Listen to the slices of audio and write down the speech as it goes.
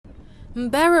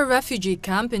Mbera refugee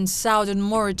camp in southern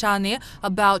Mauritania,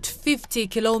 about 50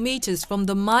 kilometers from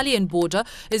the Malian border,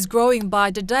 is growing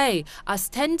by the day as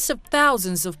tens of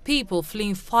thousands of people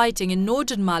fleeing fighting in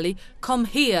northern Mali come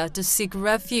here to seek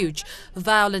refuge.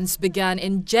 Violence began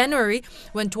in January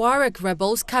when Tuareg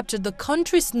rebels captured the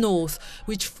country's north,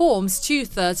 which forms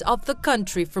two-thirds of the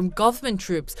country, from government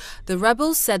troops. The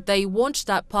rebels said they want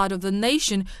that part of the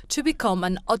nation to become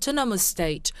an autonomous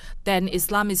state. Then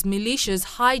Islamist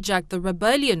militias hijacked the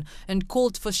rebellion and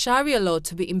called for Sharia law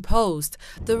to be imposed.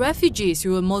 The refugees,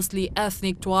 who are mostly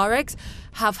ethnic Tuaregs,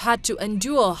 have had to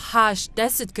endure harsh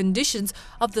desert conditions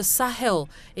of the Sahel,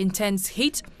 intense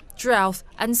heat, drought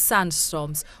and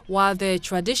sandstorms. While they're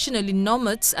traditionally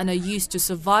nomads and are used to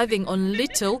surviving on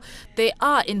little, they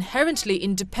are inherently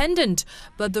independent.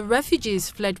 But the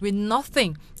refugees fled with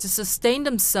nothing to sustain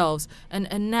themselves and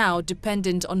are now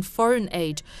dependent on foreign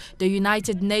aid. The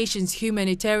United Nations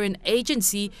humanitarian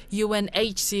agency,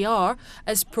 UNHCR,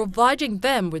 is providing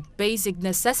them with basic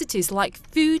necessities like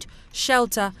food,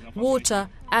 shelter, water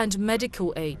and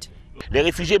medical aid. Les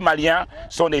réfugiés maliens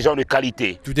sont des gens de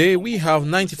qualité. Today we have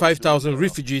 95,000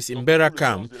 refugees in Mbera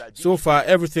camp. So far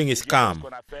everything is calm.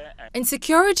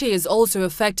 Insecurity has also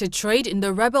affected trade in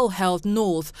the rebel-held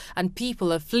north, and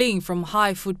people are fleeing from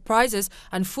high food prices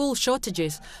and fuel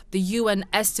shortages. The UN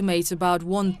estimates about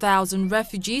 1,000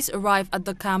 refugees arrive at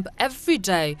the camp every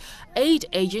day. Aid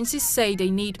agencies say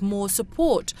they need more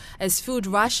support as food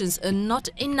rations are not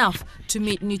enough to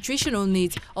meet nutritional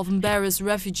needs of Mbera's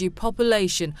refugee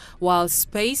population, while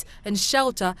space and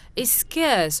shelter is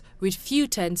scarce with few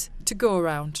tents to go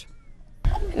around.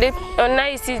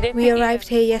 We arrived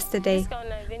here yesterday.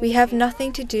 We have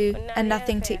nothing to do and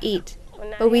nothing to eat,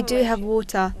 but we do have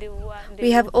water.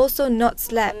 We have also not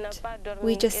slept.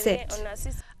 We just sit.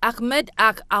 Ahmed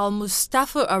Ak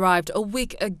Al-Mustafa arrived a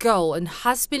week ago and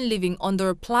has been living under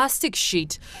a plastic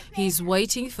sheet. He is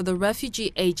waiting for the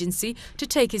refugee agency to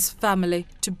take his family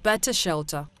to better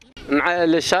shelter.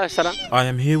 I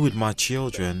am here with my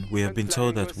children. We have been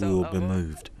told that we will be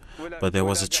moved, but there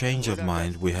was a change of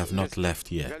mind. We have not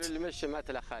left yet.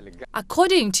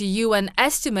 According to UN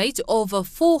estimates, over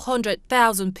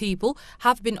 400,000 people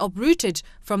have been uprooted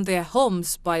from their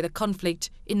homes by the conflict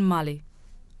in Mali.